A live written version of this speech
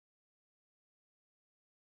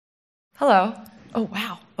Hello. Oh,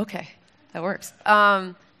 wow. Okay. That works.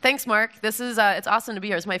 Thanks, Mark. This is, it's awesome to be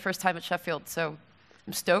here. It's my first time at Sheffield, so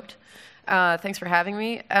I'm stoked. Thanks for having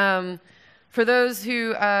me. For those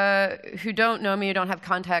who don't know me or don't have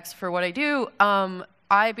context for what I do,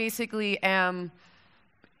 I basically am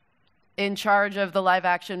in charge of the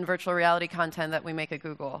live-action virtual reality content that we make at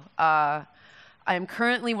Google. I am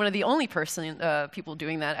currently one of the only people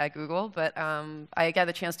doing that at Google, but I get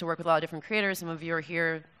the chance to work with a lot of different creators. Some of you are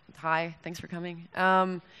here. Hi, thanks for coming.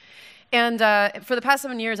 And for the past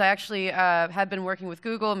 7 years, I actually have been working with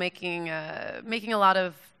Google, making a lot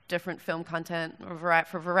of different film content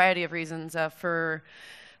for a variety of reasons, for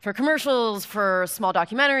commercials, for small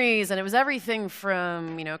documentaries, and it was everything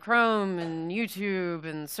from Chrome and YouTube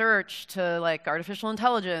and search to like artificial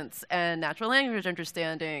intelligence and natural language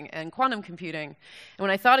understanding and quantum computing. And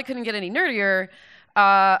when I thought it couldn't get any nerdier,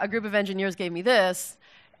 a group of engineers gave me this.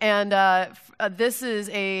 And this is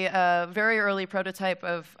a very early prototype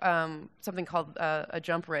of something called a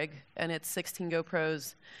jump rig, and it's 16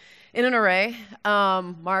 GoPros in an array,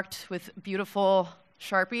 marked with beautiful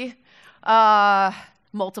Sharpie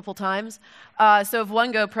multiple times. So if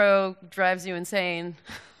one GoPro drives you insane,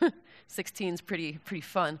 16's pretty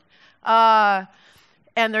fun.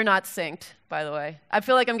 And they're not synced, by the way. I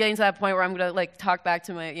feel like I'm getting to that point where I'm gonna like talk back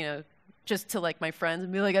to my, just to like my friends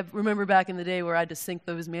and be like, I remember back in the day where I had to sync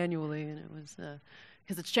those manually, and it was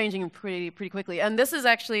because it's changing pretty quickly. And this is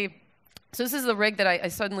actually, so this is the rig that I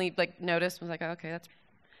suddenly like noticed. Was like, oh, okay, that's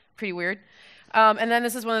pretty weird. And then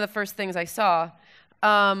this is one of the first things I saw,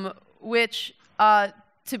 which,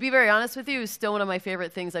 to be very honest with you, is still one of my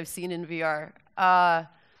favorite things I've seen in VR.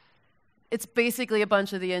 It's basically a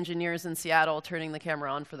bunch of the engineers in Seattle turning the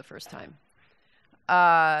camera on for the first time.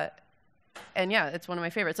 And yeah, it's one of my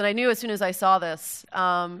favorites. And I knew as soon as I saw this,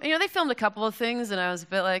 they filmed a couple of things, and I was a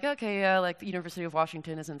bit like, okay, yeah, like the University of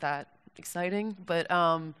Washington isn't that exciting. But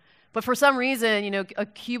for some reason, a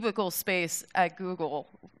cubicle space at Google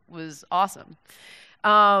was awesome.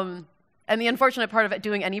 And the unfortunate part of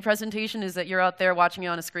doing any presentation is that you're out there watching it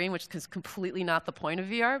on a screen, which is completely not the point of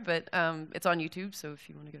VR, but it's on YouTube, so if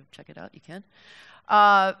you want to go check it out, you can.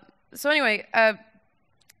 So anyway,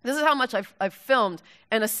 this is how much I've filmed.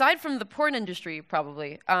 And aside from the porn industry,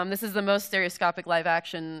 probably, this is the most stereoscopic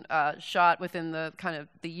live-action shot within the kind of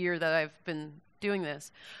the year that I've been doing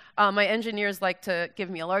this. My engineers like to give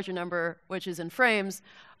me a larger number, which is in frames.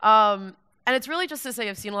 And it's really just to say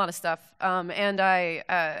I've seen a lot of stuff. And I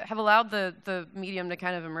have allowed the medium to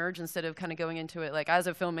kind of emerge instead of kind of going into it like, as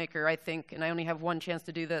a filmmaker, I think, and I only have one chance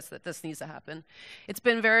to do this, that this needs to happen. It's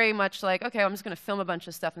been very much like, okay, I'm just going to film a bunch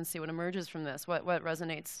of stuff and see what emerges from this, what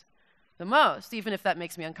resonates the most, even if that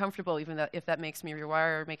makes me uncomfortable, even if that makes me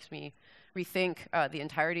rewire or makes me rethink the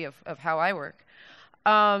entirety of how I work.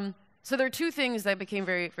 So there are two things that became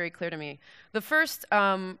very, very clear to me. The first,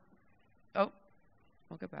 oh, I'll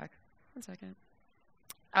go back. 1 second.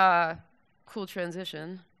 Cool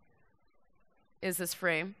transition is this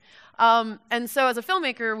frame. And so as a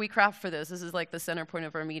filmmaker, we craft for this. This is like the center point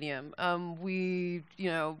of our medium. We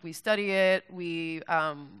study it. We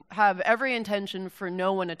have every intention for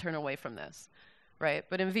no one to turn away from this, right?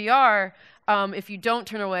 But in VR, if you don't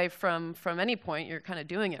turn away from any point, you're kind of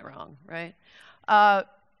doing it wrong, right?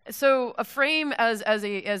 So a frame as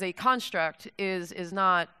a construct is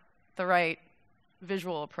not the right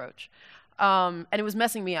visual approach. And it was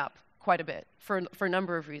messing me up quite a bit for a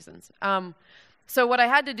number of reasons. So what I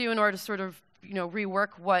had to do in order to sort of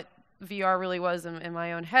rework what VR really was in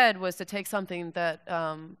my own head was to take something that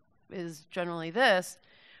is generally this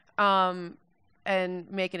and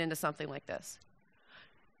make it into something like this.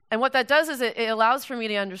 And what that does is it allows for me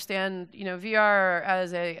to understand VR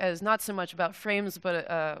as not so much about frames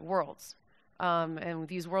but worlds, and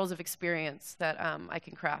these worlds of experience that I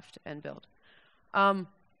can craft and build. And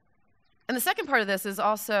the second part of this is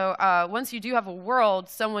also, once you do have a world,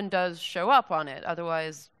 someone does show up on it.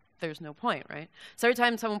 Otherwise, there's no point, right? So every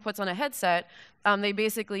time someone puts on a headset, they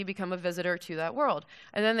basically become a visitor to that world.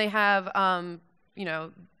 And then they have,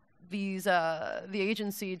 the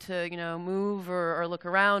agency to, move or look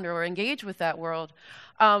around or engage with that world.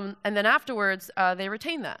 And then afterwards, they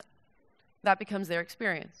retain that. That becomes their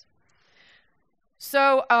experience.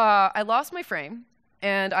 So I lost my frame,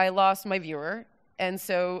 and I lost my viewer. And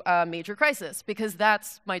so major crisis, because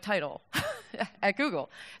that's my title at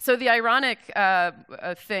Google. So the ironic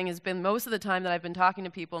thing has been most of the time that I've been talking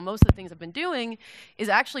to people, most of the things I've been doing is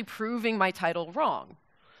actually proving my title wrong.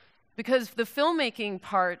 Because the filmmaking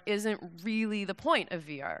part isn't really the point of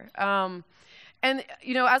VR. And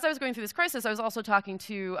as I was going through this crisis, I was also talking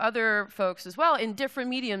to other folks as well in different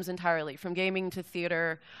mediums entirely, from gaming to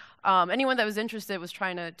theater. Anyone that was interested was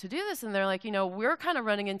trying to do this, and they're like, we're kind of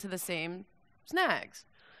running into the same snags,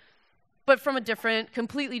 but from a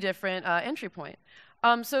completely different entry point.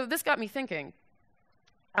 So this got me thinking.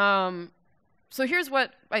 So here's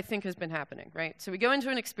what I think has been happening, right? So we go into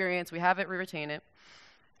an experience, we have it, we retain it,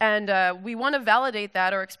 and we want to validate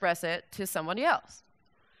that or express it to somebody else.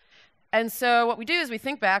 And so what we do is we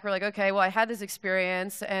think back, we're like, okay, well, I had this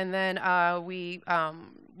experience, and then we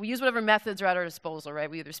use whatever methods are at our disposal,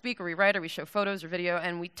 right? We either speak or we write or we show photos or video,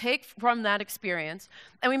 and we take from that experience,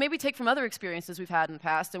 and we maybe take from other experiences we've had in the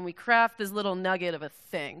past, and we craft this little nugget of a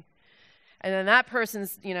thing. And then that person,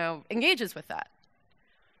 engages with that.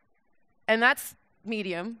 And that's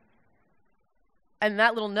medium, and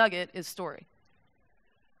that little nugget is story.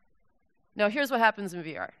 Now, here's what happens in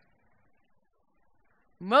VR.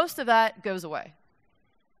 Most of that goes away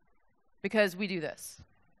because we do this.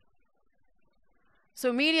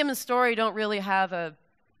 So medium and story don't really have a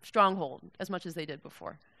stronghold as much as they did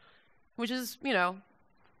before, which is,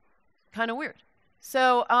 kind of weird.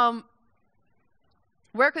 So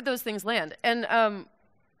where could those things land? And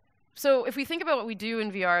so if we think about what we do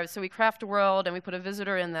in VR, so we craft a world and we put a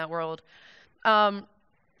visitor in that world,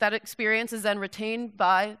 that experience is then retained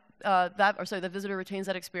by the visitor retains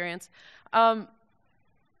that experience.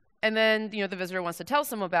 And then, the visitor wants to tell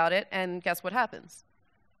someone about it, and guess what happens?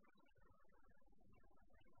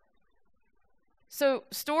 So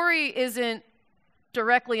story isn't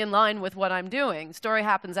directly in line with what I'm doing. Story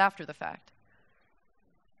happens after the fact.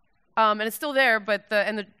 And it's still there, but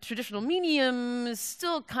the traditional medium is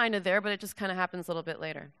still kind of there, but it just kind of happens a little bit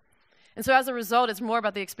later. And so as a result, it's more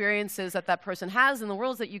about the experiences that person has in the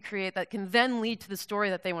worlds that you create that can then lead to the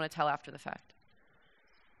story that they want to tell after the fact.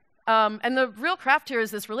 And the real craft here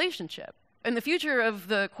is this relationship. And the future of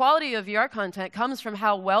the quality of VR content comes from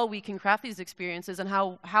how well we can craft these experiences and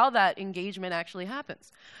how that engagement actually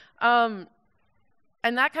happens. And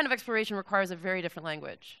that kind of exploration requires a very different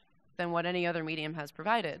language than what any other medium has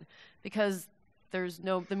provided, because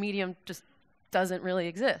the medium just doesn't really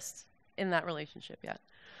exist in that relationship yet.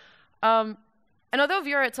 And although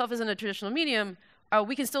VR itself isn't a traditional medium,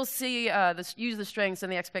 we can still see use the strengths and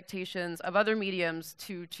the expectations of other mediums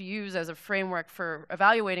to use as a framework for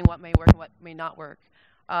evaluating what may work and what may not work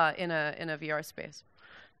in a VR space,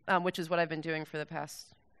 which is what I've been doing for the past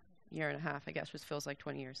year and a half, I guess, which feels like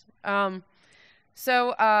 20 years.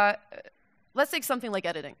 So let's take something like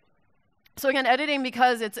editing. So again, editing,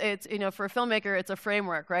 because it's for a filmmaker, it's a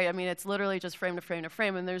framework, right? I mean, it's literally just frame to frame to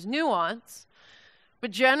frame, and there's nuance,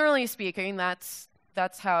 but generally speaking, that's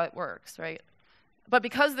how it works, right? But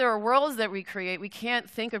because there are worlds that we create, we can't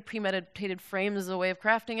think of premeditated frames as a way of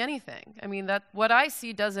crafting anything. I mean, what I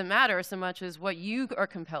see doesn't matter so much as what you are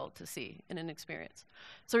compelled to see in an experience.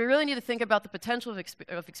 So we really need to think about the potential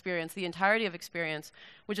of experience, the entirety of experience,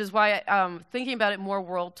 which is why thinking about it more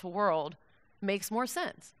world to world makes more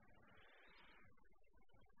sense.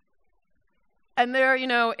 And there,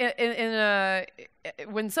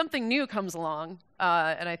 when something new comes along,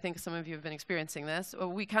 and I think some of you have been experiencing this,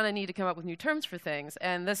 we kind of need to come up with new terms for things.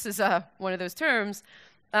 And this is one of those terms,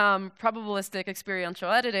 probabilistic experiential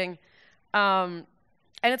editing. And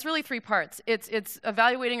it's really three parts. It's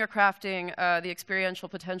evaluating or crafting the experiential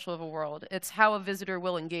potential of a world. It's how a visitor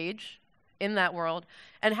will engage in that world,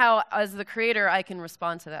 and how, as the creator, I can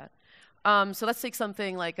respond to that. So let's take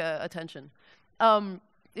something like attention.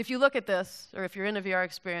 If you look at this, or if you're in a VR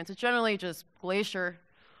experience, it's generally just glacier,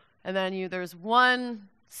 and then there's one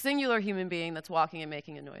singular human being that's walking and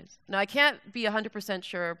making a noise. Now, I can't be 100%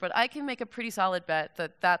 sure, but I can make a pretty solid bet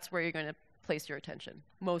that that's where you're going to place your attention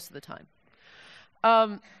most of the time.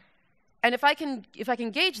 And if I can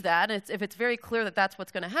gauge that, and if it's very clear that that's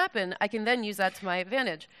what's going to happen, I can then use that to my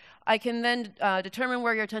advantage. I can then determine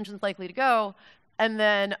where your attention is likely to go, and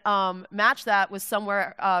then match that with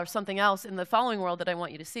something else in the following world that I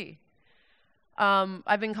want you to see.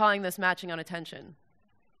 I've been calling this matching on attention,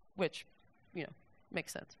 which,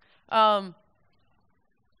 makes sense. And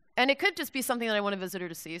it could just be something that I want a visitor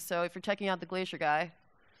to see. So if you're checking out the glacier guy,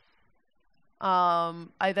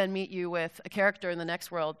 I then meet you with a character in the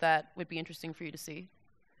next world that would be interesting for you to see,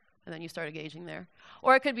 and then you start engaging there.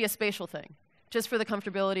 Or it could be a spatial thing, just for the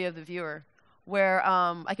comfortability of the viewer, where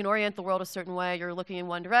I can orient the world a certain way, you're looking in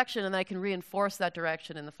one direction, and I can reinforce that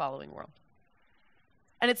direction in the following world.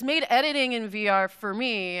 And it's made editing in VR for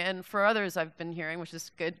me, and for others I've been hearing, which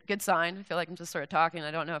is good sign. I feel like I'm just sort of talking.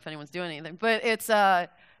 I don't know if anyone's doing anything. But it's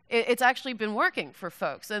actually been working for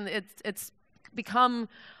folks, and it's become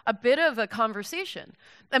a bit of a conversation.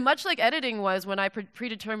 And much like editing was when I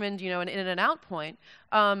predetermined, an in and out point,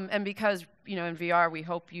 and because, in VR we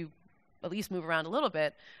hope you at least move around a little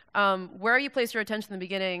bit, where you place your attention in the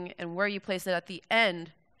beginning and where you place it at the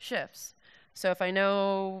end shifts. So if I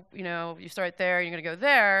know, you start there, you're going to go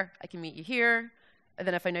there, I can meet you here. And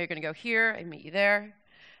then if I know you're going to go here, I meet you there.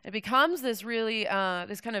 It becomes this really,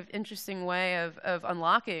 this kind of interesting way of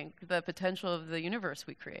unlocking the potential of the universe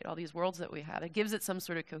we create, all these worlds that we have. It gives it some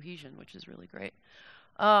sort of cohesion, which is really great.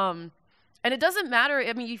 And it doesn't matter,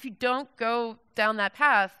 if you don't go down that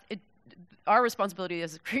path, our responsibility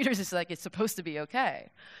as creators is like, it's supposed to be okay.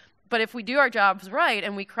 But if we do our jobs right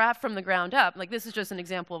and we craft from the ground up, like this is just an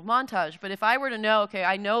example of montage, but if I were to know, okay,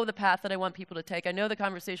 I know the path that I want people to take, I know the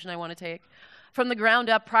conversation I want to take, from the ground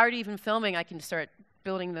up, prior to even filming, I can start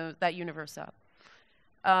building that universe up.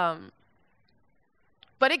 But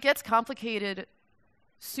it gets complicated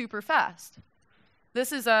super fast.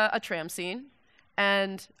 This is a tram scene,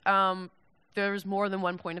 and there's more than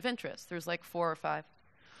one point of interest. There's like 4 or 5.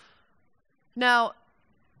 Now,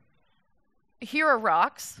 here are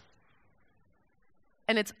rocks,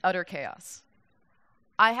 and it's utter chaos.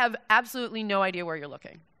 I have absolutely no idea where you're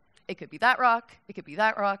looking. It could be that rock, it could be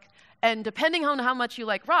that rock, and depending on how much you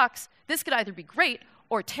like rocks, this could either be great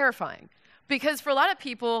or terrifying. Because for a lot of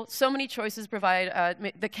people, so many choices provide,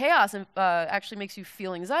 the chaos actually makes you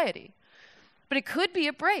feel anxiety. But it could be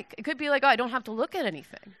a break. It could be like, oh, I don't have to look at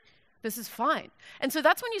anything. This is fine. And so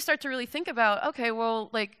that's when you start to really think about, okay, well,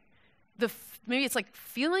 like, maybe it's like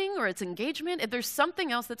feeling or it's engagement. There's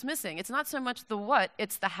something else that's missing. It's not so much the what,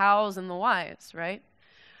 it's the hows and the whys, right?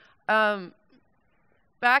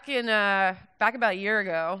 Back about a year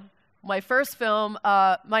ago, my first film,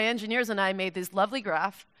 my engineers and I made this lovely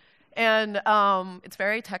graph, and it's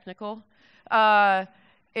very technical.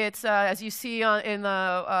 It's, as you see in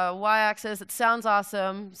the y-axis, it sounds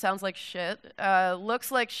awesome, sounds like shit,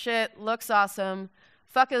 looks like shit, looks awesome.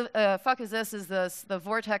 Fuck is this is the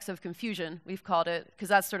vortex of confusion, we've called it, because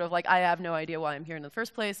that's sort of like, I have no idea why I'm here in the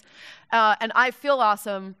first place. And I feel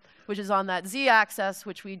awesome, which is on that z-axis,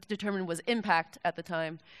 which we determined was impact at the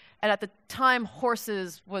time. And at the time,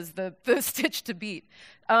 horses was the stitch to beat.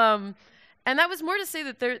 And that was more to say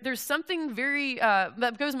that there's something very,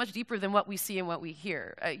 that goes much deeper than what we see and what we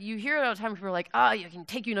hear. You hear it all the time, people are like, you can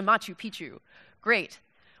take you to Machu Picchu. Great.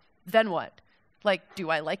 Then what? Like, do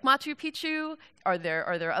I like Machu Picchu? Are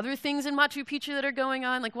there other things in Machu Picchu that are going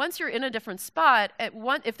on? Like, once you're in a different spot,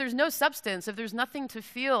 if there's no substance, if there's nothing to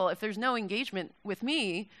feel, if there's no engagement with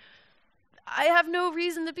me, I have no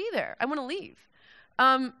reason to be there. I want to leave.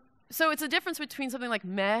 So it's a difference between something like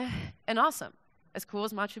meh and awesome, as cool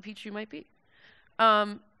as Machu Picchu might be.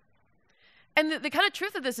 And the kind of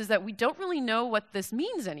truth of this is that we don't really know what this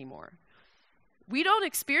means anymore. We don't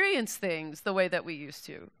experience things the way that we used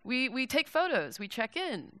to. We take photos, we check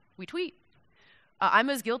in, we tweet. I'm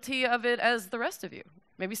as guilty of it as the rest of you.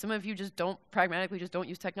 Maybe some of you just pragmatically don't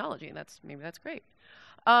use technology, and maybe that's great.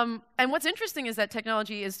 And what's interesting is that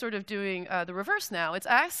technology is sort of doing the reverse now. It's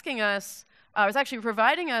asking us, it's actually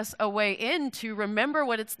providing us a way in to remember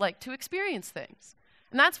what it's like to experience things.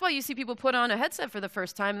 And that's why you see people put on a headset for the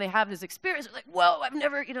first time, and they have this experience. They're like, whoa, I've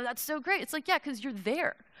never, that's so great. It's like, yeah, because you're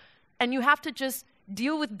there. And you have to just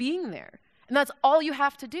deal with being there. And that's all you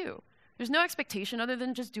have to do. There's no expectation other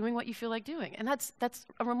than just doing what you feel like doing. And that's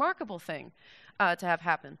a remarkable thing to have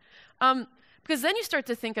happen. Because then you start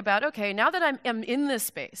to think about, okay, now that I'm in this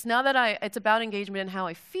space, now that it's about engagement and how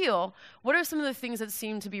I feel, what are some of the things that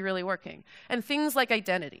seem to be really working? And things like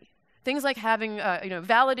identity. Things like having,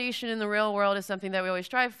 validation in the real world is something that we always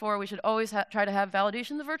strive for. We should always try to have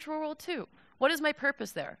validation in the virtual world too. What is my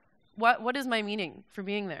purpose there? What is my meaning for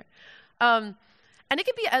being there? And it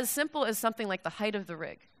can be as simple as something like the height of the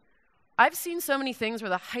rig. I've seen so many things where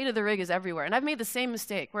the height of the rig is everywhere, and I've made the same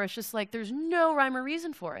mistake where it's just like there's no rhyme or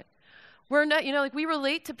reason for it. We're not, we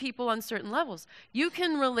relate to people on certain levels. You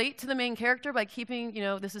can relate to the main character by keeping,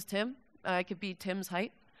 this is Tim. I could be Tim's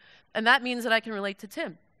height, and that means that I can relate to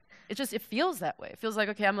Tim. It feels that way. It feels like,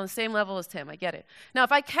 okay, I'm on the same level as Tim. I get it. Now,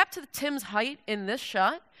 if I kept to Tim's height in this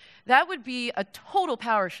shot, that would be a total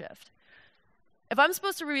power shift. If I'm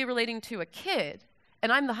supposed to be relating to a kid,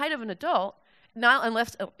 and I'm the height of an adult,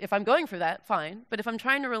 if I'm going for that, fine. But if I'm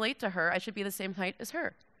trying to relate to her, I should be the same height as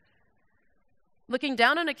her. Looking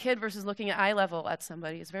down on a kid versus looking at eye level at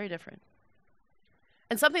somebody is very different.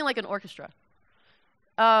 And something like an orchestra.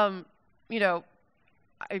 Am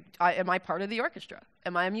I part of the orchestra?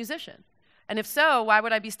 Am I a musician? And if so, why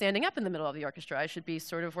would I be standing up in the middle of the orchestra? I should be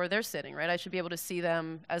sort of where they're sitting, right? I should be able to see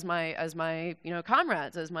them as my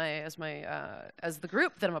comrades, as the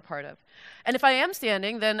group that I'm a part of. And if I am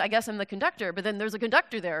standing, then I guess I'm the conductor, but then there's a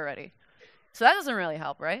conductor there already. So that doesn't really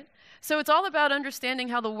help, right? So it's all about understanding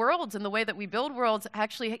how the worlds and the way that we build worlds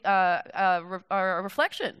actually are a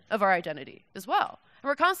reflection of our identity as well. And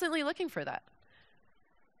we're constantly looking for that.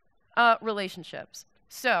 Relationships.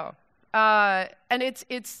 So, and it's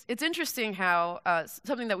interesting how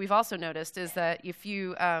something that we've also noticed is that if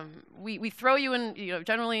you, we throw you in,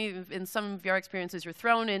 generally in some VR experiences, you're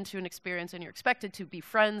thrown into an experience and you're expected to be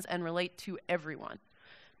friends and relate to everyone.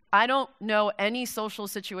 I don't know any social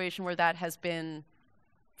situation where that has been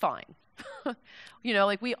fine.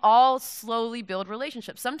 We all slowly build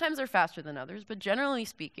relationships. Sometimes they're faster than others, but generally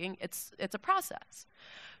speaking, it's a process.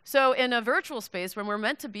 So in a virtual space, when we're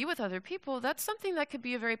meant to be with other people, that's something that could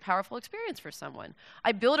be a very powerful experience for someone.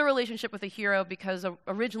 I build a relationship with a hero because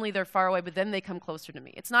originally they're far away, but then they come closer to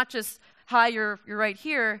me. It's not just, hi, you're right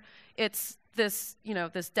here. It's this,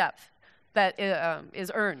 this depth that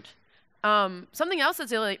is earned. Something else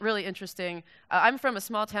that's really interesting, I'm from a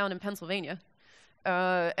small town in Pennsylvania,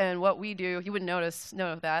 and what we do, you wouldn't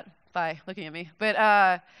know that by looking at me, but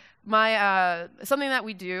something that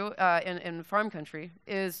we do in farm country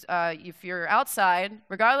is if you're outside,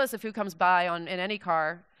 regardless of who comes by in any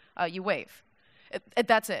car, you wave.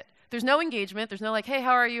 That's it. There's no engagement. There's no like, hey,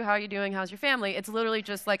 how are you? How are you doing? How's your family? It's literally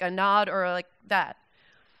just like a nod or like that.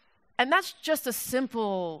 And that's just a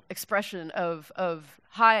simple expression of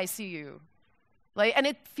hi, I see you. And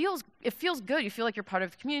it feels good. You feel like you're part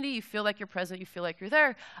of the community. You feel like you're present. You feel like you're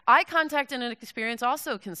there. Eye contact in an experience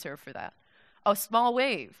also can serve for that. A small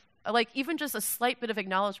wave. Like even just a slight bit of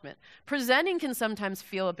acknowledgement. Presenting can sometimes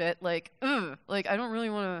feel a bit like, ugh, like I don't really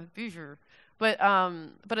want to be here. But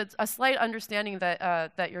it's a slight understanding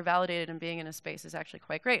that you're validated and being in a space is actually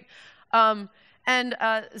quite great. And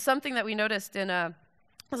something that we noticed in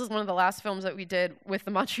this is one of the last films that we did with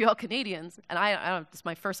the Montreal Canadiens, and I don't. It's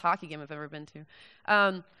my first hockey game I've ever been to.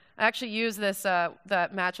 I actually used that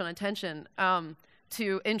match on attention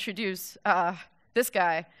to introduce this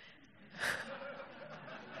guy.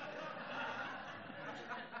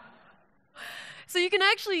 So you can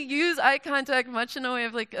actually use eye contact much in a way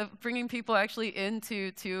of bringing people actually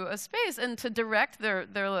into a space and to direct their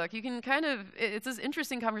look. You can it's this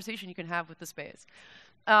interesting conversation you can have with the space.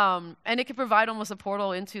 And it can provide almost a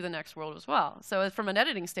portal into the next world as well. So from an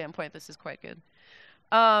editing standpoint, this is quite good.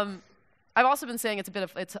 I've also been saying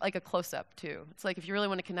it's like a close-up too. It's like if you really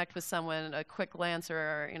want to connect with someone, a quick glance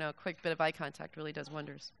or a quick bit of eye contact really does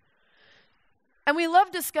wonders. And we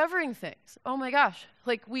love discovering things. Oh my gosh.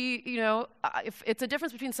 Like if it's a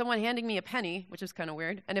difference between someone handing me a penny, which is kind of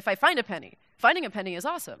weird, and if I find a penny. Finding a penny is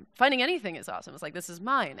awesome. Finding anything is awesome. It's like, this is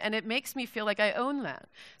mine. And it makes me feel like I own that.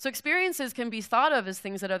 So experiences can be thought of as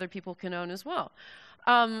things that other people can own as well.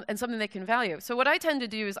 And something they can value. So what I tend to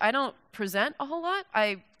do is I don't present a whole lot.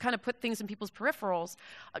 I kind of put things in people's peripherals.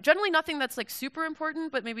 Generally nothing that's like super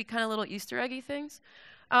important, but maybe kind of little Easter eggy things.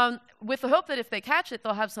 With the hope that if they catch it,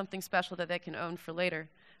 they'll have something special that they can own for later.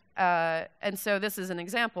 And so this is an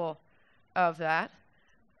example of that.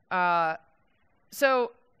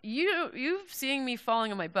 So you seeing me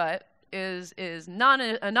falling on my butt is a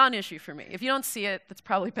non-issue for me. If you don't see it, that's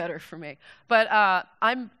probably better for me. But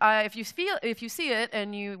if you see it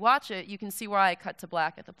and you watch it, you can see where I cut to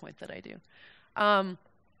black at the point that I do. And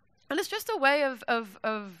it's just a way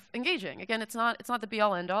of engaging. Again, it's not the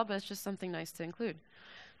be-all end-all, but it's just something nice to include.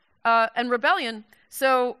 And rebellion.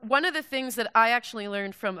 So one of the things that I actually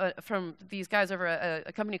learned from these guys over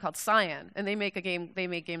a company called Cyan, and they make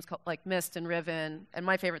games called like Myst and Riven, and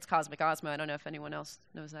my favorite's Cosmic Ozma. I don't know if anyone else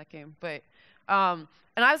knows that game, but and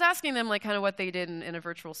I was asking them like kind of what they did in a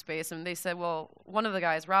virtual space, and they said, well, one of the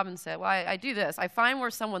guys, Robin, said, well, I do this. I find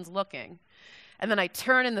where someone's looking, and then I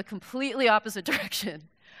turn in the completely opposite direction.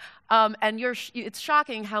 And it's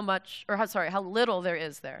shocking how little there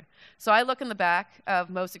is there. So I look in the back of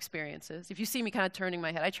most experiences. If you see me kind of turning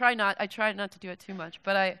my head, I try not to do it too much,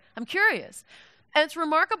 but I'm curious. And it's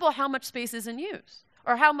remarkable how much space is in use,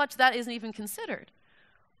 or how much that isn't even considered.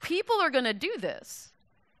 People are going to do this.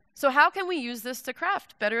 So how can we use this to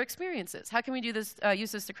craft better experiences? How can we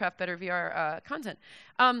use this to craft better VR content?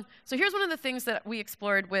 So here's one of the things that we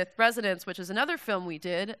explored with Residence, which is another film we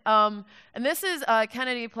did. And this is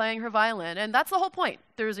Kennedy playing her violin, and that's the whole point.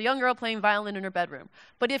 There's a young girl playing violin in her bedroom.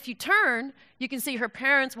 But if you turn, you can see her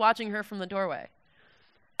parents watching her from the doorway.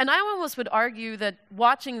 And I almost would argue that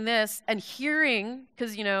watching this and hearing,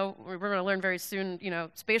 because we're going to learn very soon,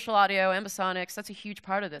 spatial audio, ambisonics, that's a huge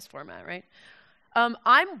part of this format, right?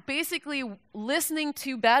 I'm basically listening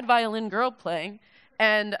to bad violin girl playing,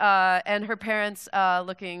 and her parents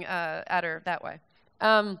looking at her that way.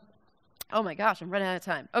 Oh my gosh, I'm running out of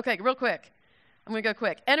time. Okay, real quick. I'm gonna go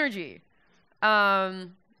quick. Energy. The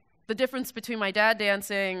difference between my dad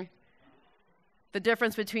dancing, the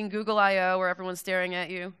difference between Google I/O, where everyone's staring at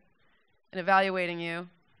you and evaluating you,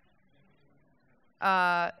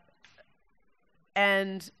 and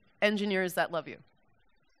engineers that love you.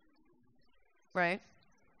 Right?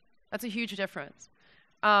 That's a huge difference.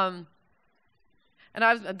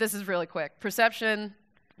 This is really quick. Perception.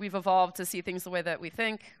 We've evolved to see things the way that we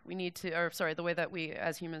think. The way that we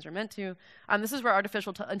as humans are meant to. This is where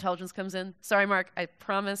artificial intelligence comes in. Sorry, Mark, I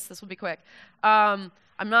promise this will be quick.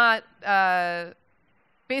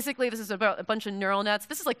 Basically, this is about a bunch of neural nets.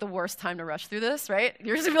 This is like the worst time to rush through this, right?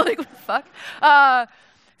 You're just like, what the fuck?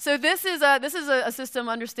 So this is a system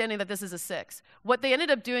understanding that this is a 6. What they ended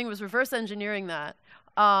up doing was reverse engineering that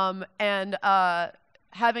and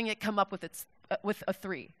having it come up with a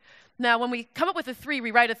 3. Now, when we come up with a 3, we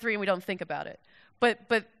write a 3 and we don't think about it. But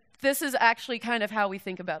this is actually kind of how we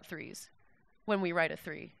think about 3s when we write a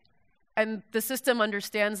 3. And the system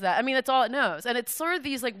understands that. I mean, that's all it knows. And it's sort of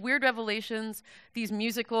these like weird revelations, these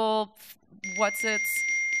musical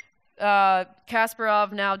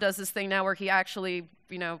Kasparov now does this thing now where he actually,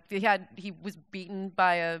 he was beaten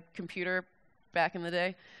by a computer back in the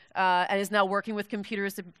day, and is now working with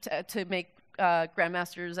computers to make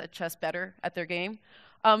grandmasters at chess better at their game.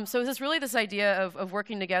 So it's really this idea of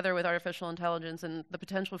working together with artificial intelligence and the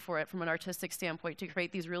potential for it from an artistic standpoint to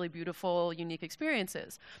create these really beautiful, unique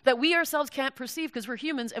experiences that we ourselves can't perceive because we're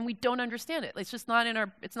humans and we don't understand it. It's just not in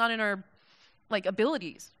our like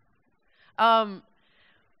abilities. And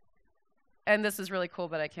this is really cool,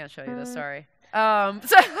 but I can't show you this. Sorry.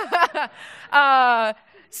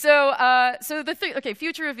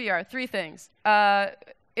 Future of VR. 3 things.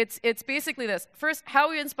 It's basically this. First, how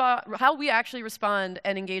we actually respond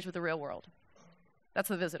and engage with the real world. That's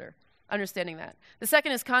the visitor, understanding that. The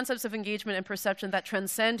second is concepts of engagement and perception that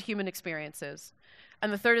transcend human experiences.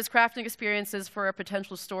 And the third is crafting experiences for a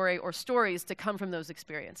potential story or stories to come from those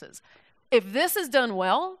experiences. If this is done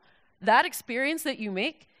well, that experience that you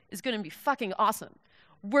make is going to be fucking awesome.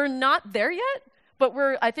 We're not there yet, but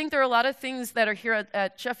I think there are a lot of things that are here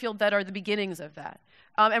at Sheffield that are the beginnings of that.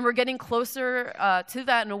 And we're getting closer to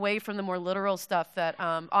that and away from the more literal stuff that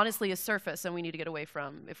honestly is surface and we need to get away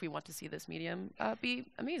from if we want to see this medium be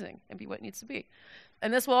amazing and be what it needs to be.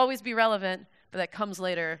 And this will always be relevant, but that comes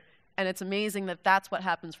later. And it's amazing that that's what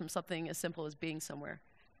happens from something as simple as being somewhere,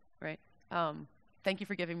 right? Thank you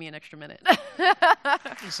for giving me an extra minute.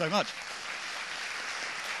 Thank you so much.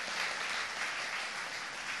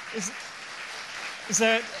 Is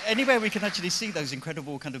there anywhere we can actually see those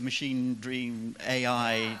incredible kind of machine dream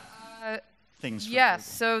AI things? Yes.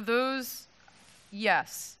 So those,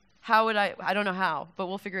 yes. How would I don't know how, but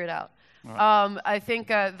we'll figure it out. Right. I think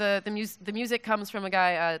the music comes from a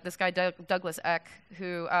guy, this guy Douglas Eck,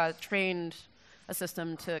 who trained a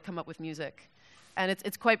system to come up with music, and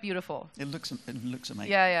it's quite beautiful. It looks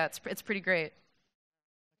amazing. Yeah, it's pretty great.